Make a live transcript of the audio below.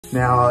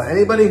Now,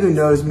 anybody who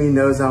knows me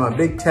knows I'm a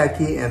big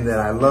techie and that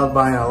I love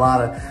buying a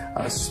lot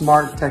of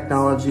smart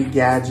technology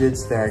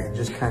gadgets that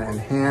just kind of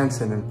enhance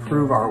and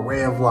improve our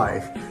way of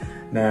life.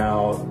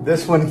 Now,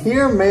 this one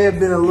here may have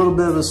been a little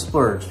bit of a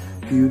splurge.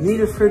 Do you need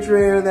a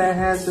refrigerator that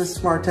has this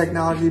smart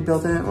technology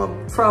built in it?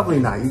 Well, probably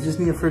not. You just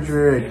need a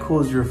refrigerator that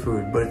cools your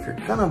food. But if you're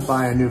gonna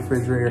buy a new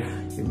refrigerator,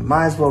 you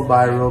might as well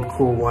buy a real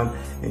cool one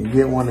and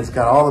get one that's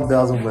got all the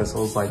bells and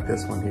whistles like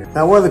this one here.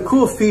 Now, one of the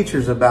cool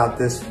features about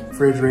this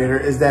refrigerator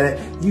is that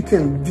you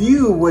can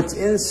view what's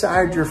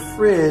inside your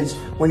fridge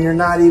when you're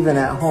not even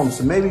at home.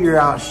 So maybe you're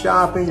out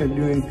shopping, you're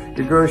doing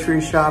your grocery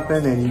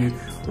shopping, and you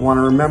want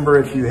to remember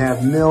if you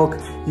have milk,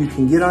 you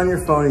can get on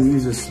your phone and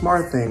use the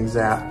SmartThings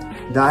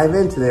app, dive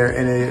into there,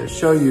 and it'll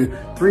show you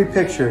 3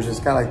 pictures. It's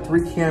got like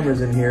 3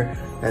 cameras in here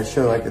that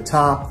show like the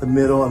top, the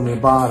middle, and the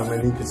bottom,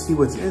 and you can see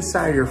what's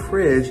inside your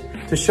fridge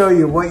to show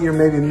you what you're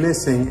maybe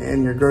missing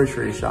in your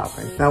grocery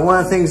shopping. Now, one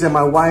of the things that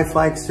my wife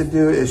likes to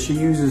do is she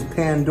uses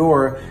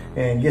Pandora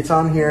and gets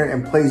on here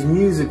and plays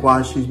music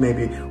while she's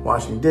maybe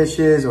washing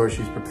dishes or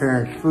she's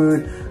preparing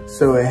food.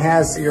 So it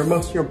has your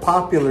most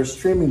popular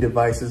streaming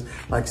devices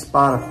like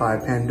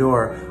Spotify,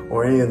 Pandora,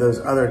 or any of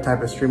those other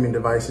type of streaming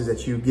devices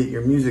that you get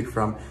your music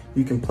from.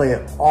 You can play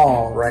it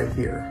all right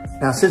here.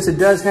 Now, since it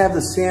does have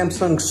the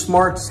Samsung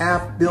Smart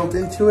app built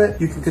into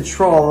it, you can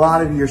control a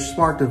lot of your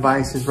smart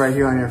devices right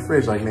here on your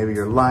fridge, like maybe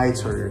your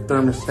lights or your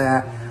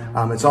thermostat.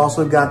 It's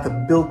also got the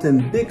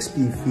built-in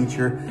Bixby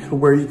feature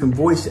where you can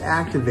voice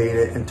activate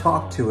it and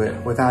talk to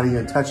it without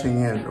even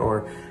touching it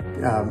or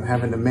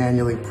having to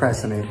manually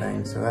press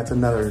anything. So that's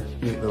another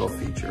neat little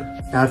feature.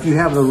 Now, if you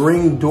have the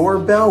Ring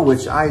doorbell,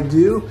 which I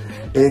do,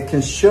 it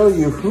can show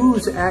you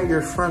who's at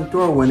your front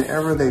door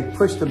whenever they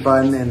push the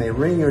button and they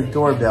ring your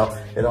doorbell.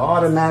 It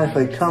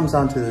automatically comes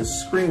onto the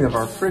screen of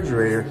our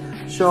refrigerator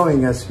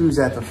showing us who's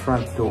at the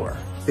front door.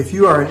 If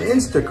you are an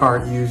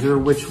Instacart user,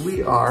 which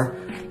we are,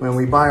 when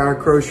we buy our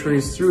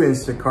groceries through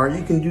Instacart,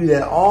 you can do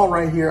that all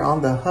right here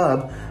on the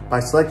hub by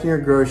selecting your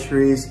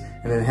groceries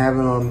and then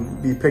having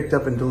them be picked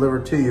up and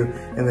delivered to you.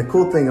 And the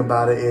cool thing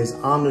about it is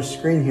on the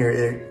screen here,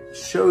 it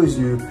shows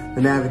you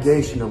the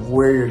navigation of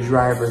where your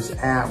driver's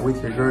at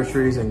with your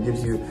groceries and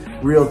gives you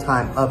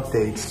real-time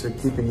updates, so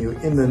keeping you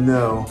in the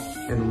know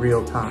in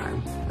real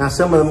time. Now,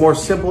 some of the more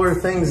simpler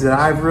things that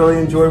I've really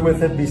enjoyed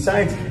with it,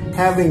 besides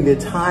having the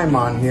time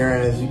on here,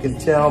 and as you can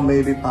tell,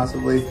 maybe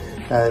possibly,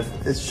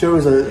 it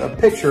shows a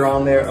picture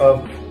on there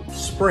of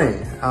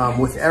spring.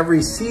 With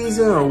every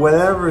season or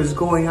whatever is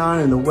going on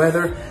in the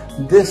weather,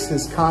 this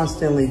is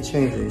constantly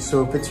changing.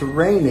 So if it's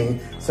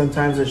raining,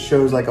 sometimes it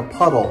shows like a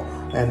puddle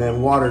and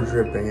then water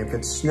dripping. If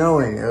it's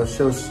snowing, it'll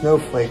show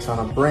snowflakes on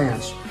a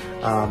branch.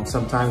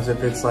 Sometimes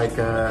if it's like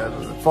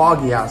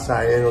foggy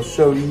outside, it'll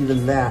show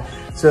even that.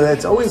 So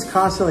that's always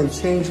constantly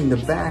changing the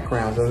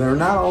backgrounds, and they're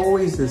not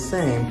always the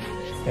same,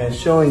 and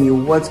showing you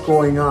what's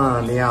going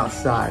on the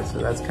outside. So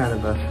that's kind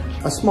of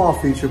a small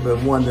feature,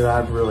 but one that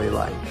I've really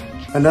liked.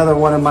 Another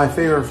one of my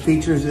favorite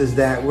features is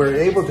that we're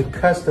able to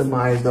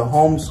customize the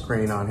home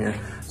screen on here.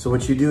 So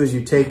what you do is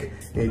you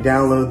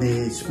download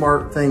the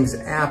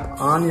SmartThings app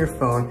on your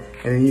phone,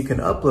 and then you can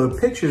upload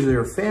pictures of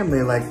your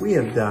family like we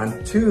have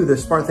done to the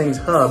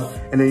SmartThings hub,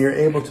 and then you're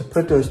able to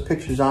put those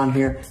pictures on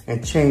here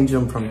and change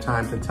them from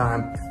time to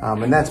time.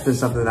 And that's been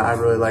something that I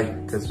really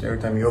like, because every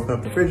time you open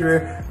up the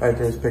refrigerator, right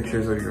there's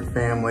pictures of your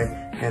family,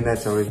 and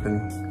that's always been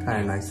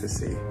kind of nice to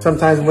see.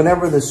 Sometimes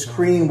whenever the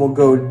screen will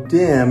go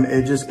dim,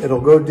 it'll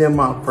go dim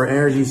up for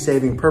energy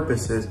saving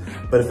purposes,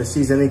 but if it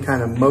sees any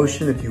kind of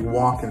motion, if you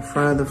walk in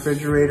front of the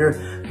refrigerator,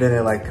 then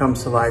it like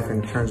comes to life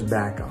and turns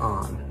back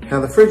on. Now,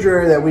 the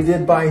refrigerator that we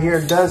did buy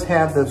here does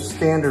have the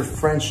standard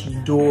French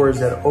doors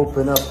that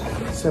open up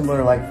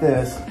similar like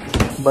this.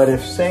 But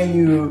if, say,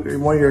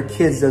 one of your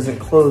kids doesn't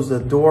close the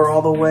door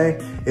all the way,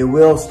 it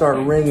will start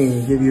ringing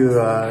and give you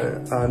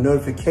a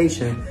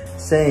notification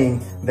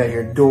saying that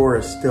your door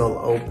is still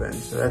open.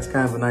 So that's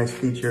kind of a nice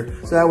feature.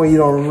 So that way you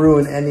don't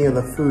ruin any of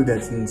the food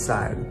that's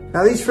inside.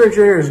 Now, these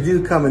refrigerators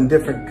do come in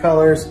different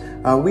colors.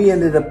 We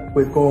ended up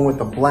going with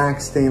the black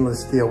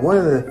stainless steel. One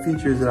of the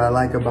features that I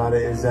like about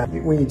it is that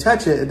when you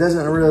touch it, it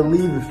doesn't really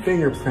leave a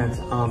fingerprint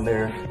on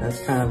there. That's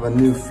kind of a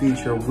new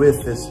feature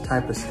with this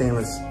type of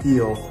stainless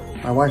steel.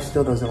 My wife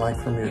still doesn't like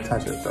for me to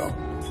touch it though.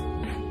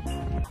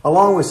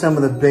 Along with some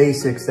of the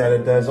basics that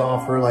it does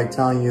offer, like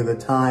telling you the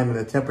time and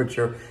the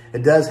temperature,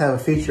 it does have a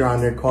feature on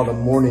there called a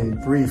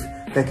morning brief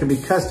that can be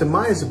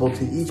customizable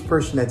to each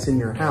person that's in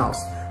your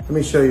house. Let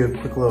me show you a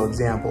quick little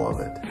example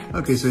of it.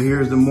 Okay, so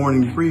here's the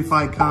morning brief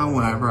icon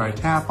whenever I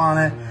tap on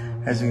it.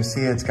 As you can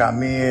see, it's got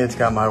me, it's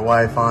got my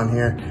wife on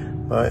here,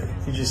 but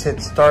you just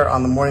hit start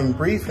on the morning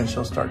brief and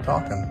she'll start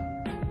talking.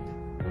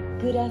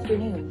 Good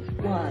afternoon,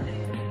 Juan.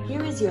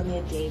 Here is your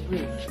midday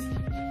brief.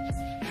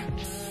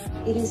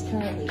 It is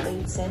currently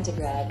 8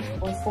 centigrade,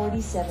 or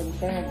 47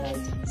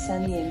 Fahrenheit,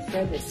 sunny in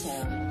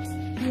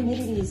Fredericktown.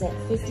 Humidity is at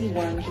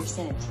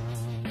 51%.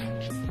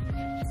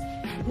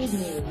 Good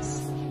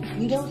news.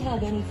 You don't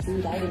have any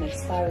food item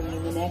expiring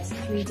in the next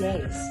 3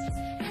 days.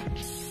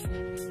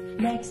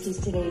 Next is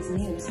today's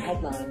news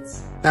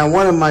headlines. Now,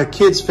 one of my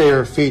kids'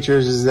 favorite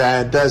features is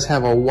that it does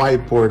have a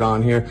whiteboard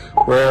on here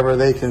wherever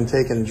they can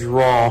take and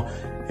draw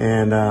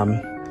and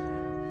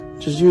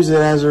just use it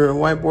as a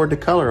whiteboard to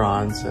color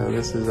on. So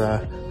this is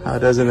how it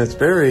does, and it's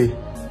very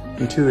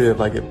intuitive,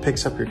 like it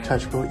picks up your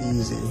touch real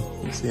easy.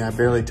 You see, I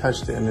barely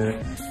touched it and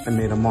it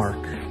made a mark.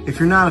 If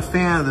you're not a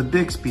fan of the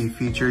Bixby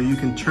feature, you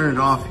can turn it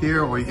off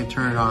here or you can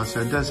turn it on.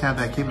 So it does have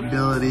that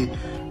capability.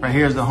 Right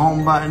here's the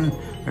home button,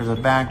 there's a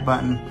back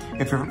button.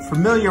 If you're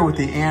familiar with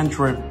the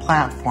Android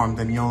platform,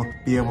 then you'll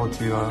be able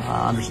to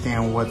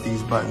understand what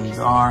these buttons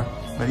are.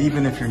 But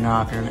even if you're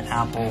not, if you're an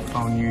Apple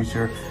phone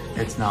user,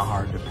 it's not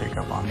hard to pick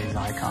up on these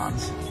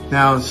icons.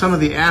 Now, some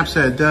of the apps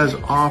that it does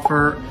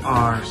offer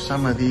are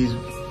some of these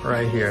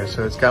right here.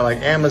 So it's got like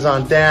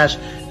Amazon Dash,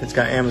 it's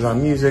got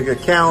Amazon Music, a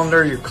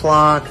calendar, your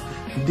clock,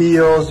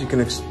 deals. You can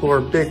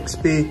explore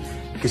Bixby.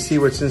 You can see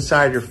what's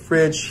inside your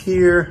fridge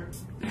here.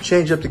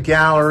 Change up the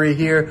gallery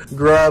here.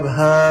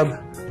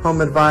 Grubhub, Home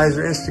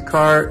Advisor,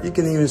 Instacart. You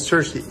can even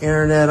search the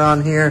internet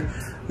on here.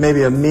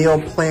 Maybe a meal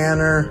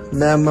planner,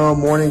 Memo,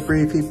 Morning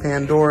Briefing,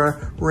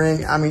 Pandora,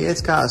 Ring. I mean,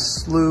 it's got a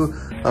slew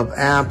of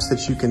apps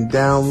that you can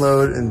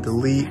download and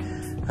delete.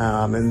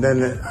 And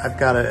then I've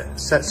got it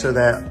set so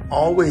that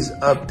always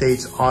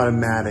updates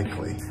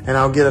automatically. And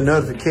I'll get a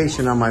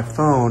notification on my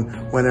phone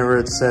whenever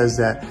it says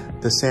that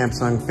the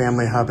Samsung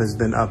Family Hub has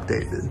been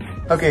updated.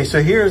 Okay,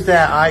 so here's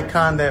that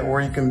icon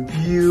where you can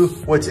view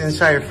what's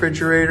inside your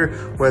refrigerator,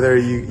 whether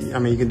you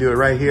can do it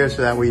right here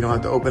so that way you don't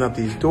have to open up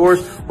these doors,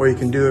 or you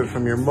can do it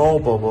from your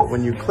mobile. But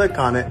when you click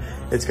on it,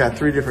 it's got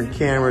 3 different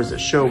cameras that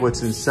show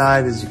what's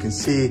inside. As you can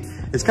see,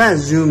 it's kind of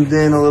zoomed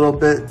in a little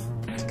bit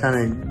to kind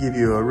of give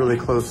you a really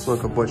close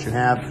look of what you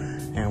have.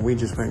 And we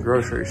just went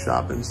grocery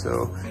shopping,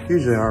 so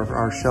usually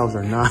our shelves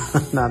are not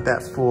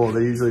that full.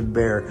 They're usually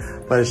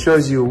bare, but it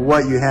shows you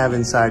what you have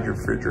inside your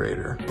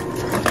refrigerator.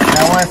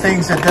 Now, one of the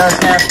things it does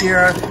have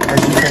here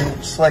is you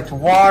can select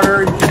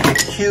water, you can get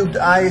cubed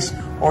ice,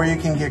 or you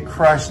can get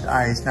crushed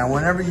ice. Now,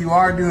 whenever you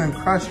are doing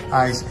crushed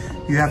ice,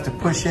 you have to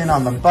push in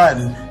on the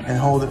button and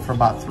hold it for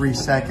about 3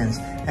 seconds,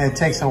 and it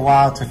takes a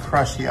while to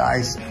crush the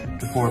ice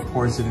before it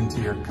pours it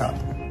into your cup.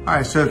 All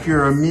right, so if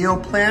you're a meal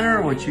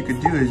planner, what you could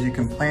do is you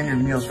can plan your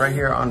meals right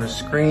here on the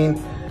screen,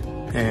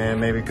 and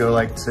maybe go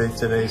like, say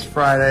today's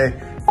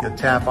Friday. You'll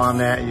tap on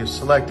that, you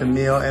select a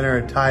meal, enter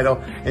a title,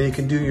 and you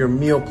can do your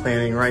meal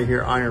planning right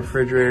here on your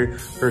refrigerator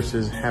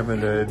versus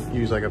having to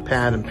use like a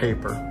pad and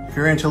paper. If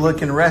you're into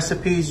looking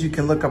recipes, you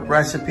can look up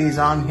recipes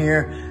on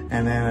here,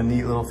 and then a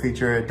neat little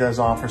feature, it does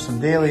offer some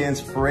daily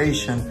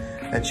inspiration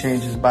that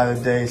changes by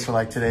the day. So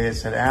like today it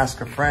said,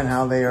 ask a friend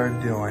how they are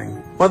doing.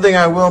 One thing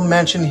I will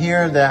mention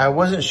here that I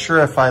wasn't sure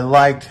if I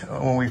liked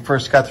when we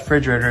first got the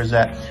refrigerator is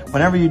that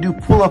whenever you do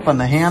pull up on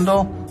the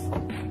handle,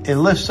 it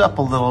lifts up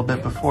a little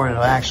bit before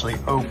it'll actually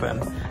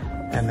open,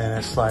 and then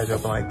it slides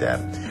open like that.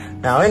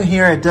 Now in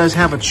here, it does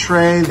have a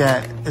tray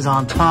that is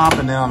on top,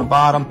 and then on the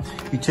bottom,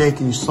 you take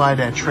and you slide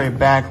that tray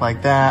back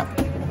like that,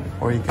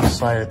 or you can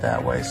slide it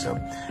that way. So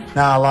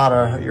not a lot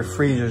of your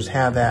freezers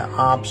have that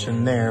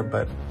option there,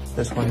 but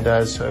this one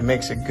does, so it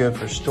makes it good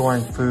for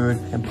storing food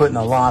and putting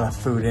a lot of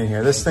food in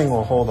here. This thing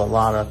will hold a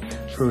lot of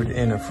food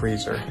in a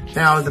freezer.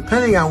 Now,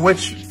 depending on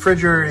which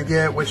refrigerator you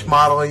get, which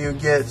model you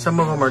get, some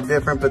of them are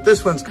different, but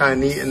this one's kind of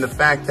neat in the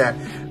fact that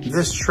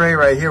this tray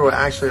right here will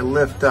actually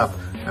lift up.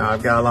 Now,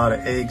 I've got a lot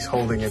of eggs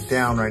holding it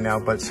down right now,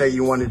 but say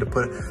you wanted to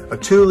put a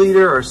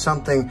 2-liter or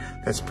something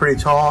that's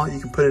pretty tall, you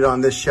can put it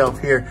on this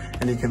shelf here,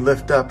 and you can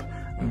lift up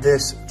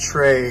this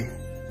tray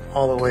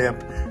all the way up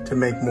to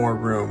make more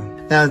room.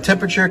 Now, the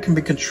temperature can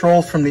be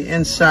controlled from the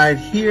inside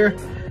here,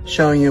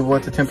 showing you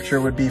what the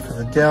temperature would be for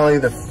the deli,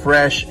 the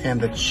fresh,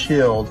 and the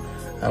chilled,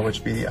 which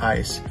would be the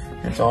ice.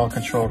 It's all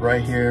controlled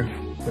right here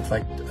with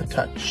like a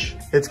touch.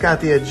 It's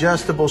got the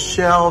adjustable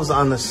shelves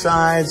on the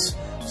sides,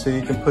 so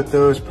you can put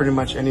those pretty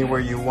much anywhere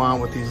you want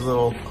with these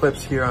little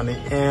clips here on the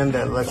end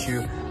that lets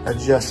you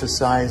adjust the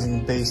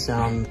sizing based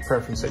on the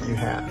preference that you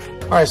have.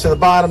 All right, so the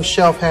bottom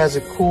shelf has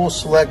a cool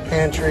select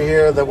pantry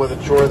here with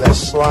a drawer that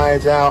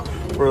slides out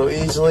real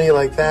easily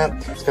like that.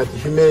 It's got the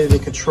humidity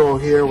control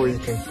here where you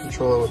can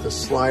control it with a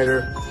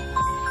slider.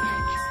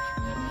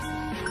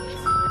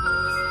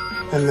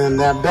 And then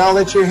that bell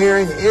that you're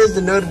hearing is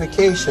the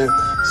notification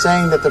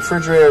saying that the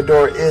refrigerator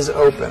door is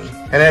open.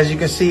 And as you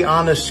can see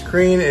on the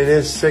screen, it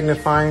is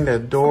signifying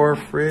that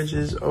fridge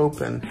is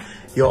open.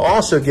 You'll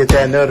also get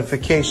that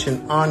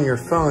notification on your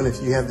phone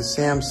if you have the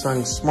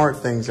Samsung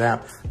SmartThings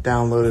app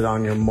downloaded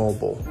on your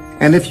mobile.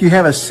 And if you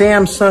have a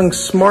Samsung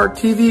Smart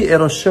TV,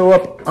 it'll show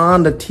up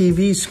on the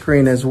TV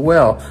screen as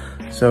well.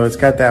 So it's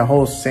got that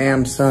whole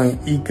Samsung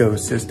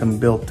ecosystem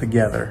built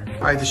together.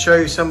 All right, to show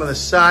you some of the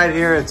side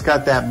here, it's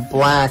got that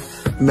black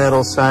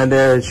metal side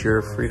there that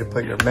you're free to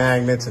put your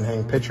magnets and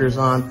hang pictures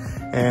on.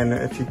 And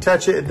if you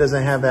touch it, it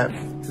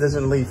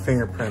doesn't leave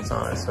fingerprints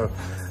on it. So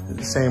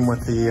the same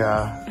with the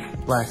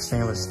black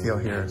stainless steel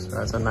here. So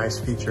that's a nice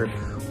feature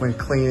when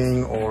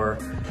cleaning or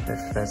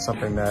if that's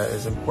something that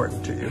is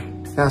important to you.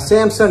 Now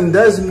Samsung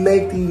does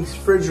make these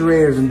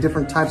refrigerators in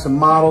different types of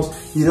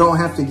models. You don't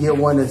have to get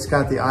one that's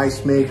got the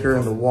ice maker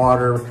and the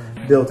water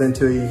built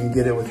into it. You can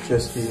get it with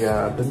just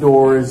the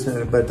doors,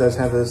 but it does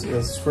have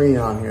this screen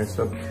on here.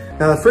 So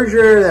now the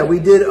refrigerator that we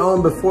did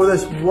own before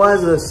this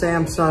was a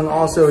Samsung,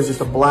 also. It was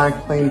just a black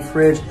plain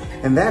fridge,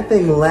 and that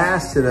thing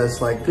lasted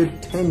us like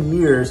good 10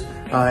 years,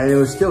 and it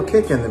was still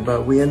kicking,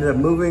 but we ended up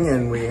moving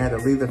and we had to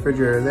leave the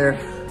refrigerator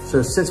there.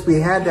 So since we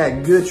had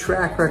that good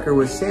track record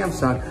with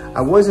Samsung,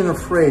 I wasn't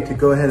afraid to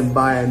go ahead and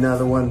buy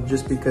another one,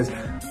 just because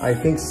I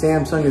think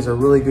Samsung is a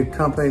really good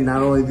company.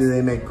 Not only do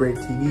they make great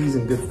TVs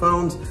and good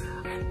phones,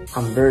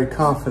 I'm very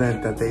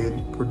confident that they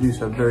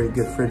produce a very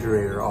good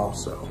refrigerator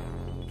also.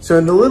 So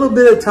in the little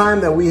bit of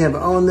time that we have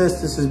owned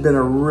this has been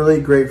a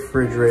really great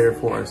refrigerator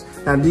for us.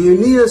 Now, do you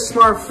need a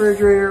smart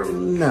refrigerator?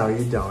 No,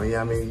 you don't. Yeah,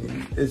 I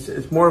mean,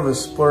 it's more of a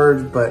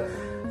splurge, but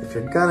if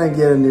you're gonna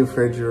get a new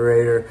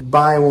refrigerator,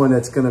 buy one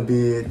that's gonna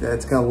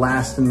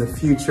last in the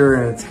future,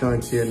 and it's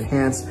going to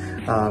enhance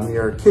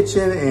your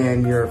kitchen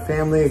and your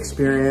family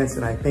experience.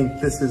 And I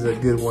think this is a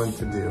good one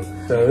to do.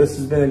 So this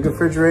has been a good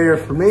refrigerator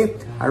for me.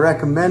 I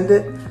recommend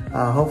it.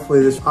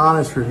 Hopefully this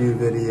honest review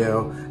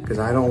video, because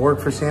I don't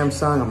work for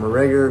Samsung, I'm a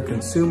regular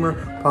consumer,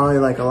 probably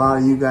like a lot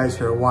of you guys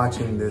who are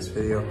watching this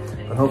video,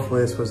 but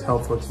hopefully this was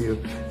helpful to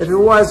you. If it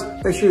was,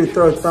 make sure you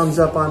throw a thumbs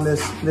up on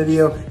this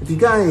video. If you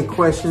got any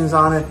questions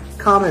on it,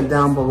 comment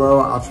down below.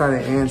 I'll try to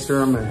answer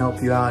them and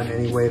help you out in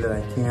any way that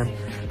I can.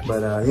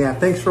 But yeah,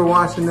 thanks for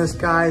watching this,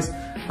 guys.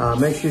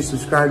 Make sure you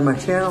subscribe to my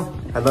channel.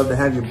 I'd love to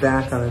have you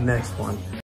back on the next one.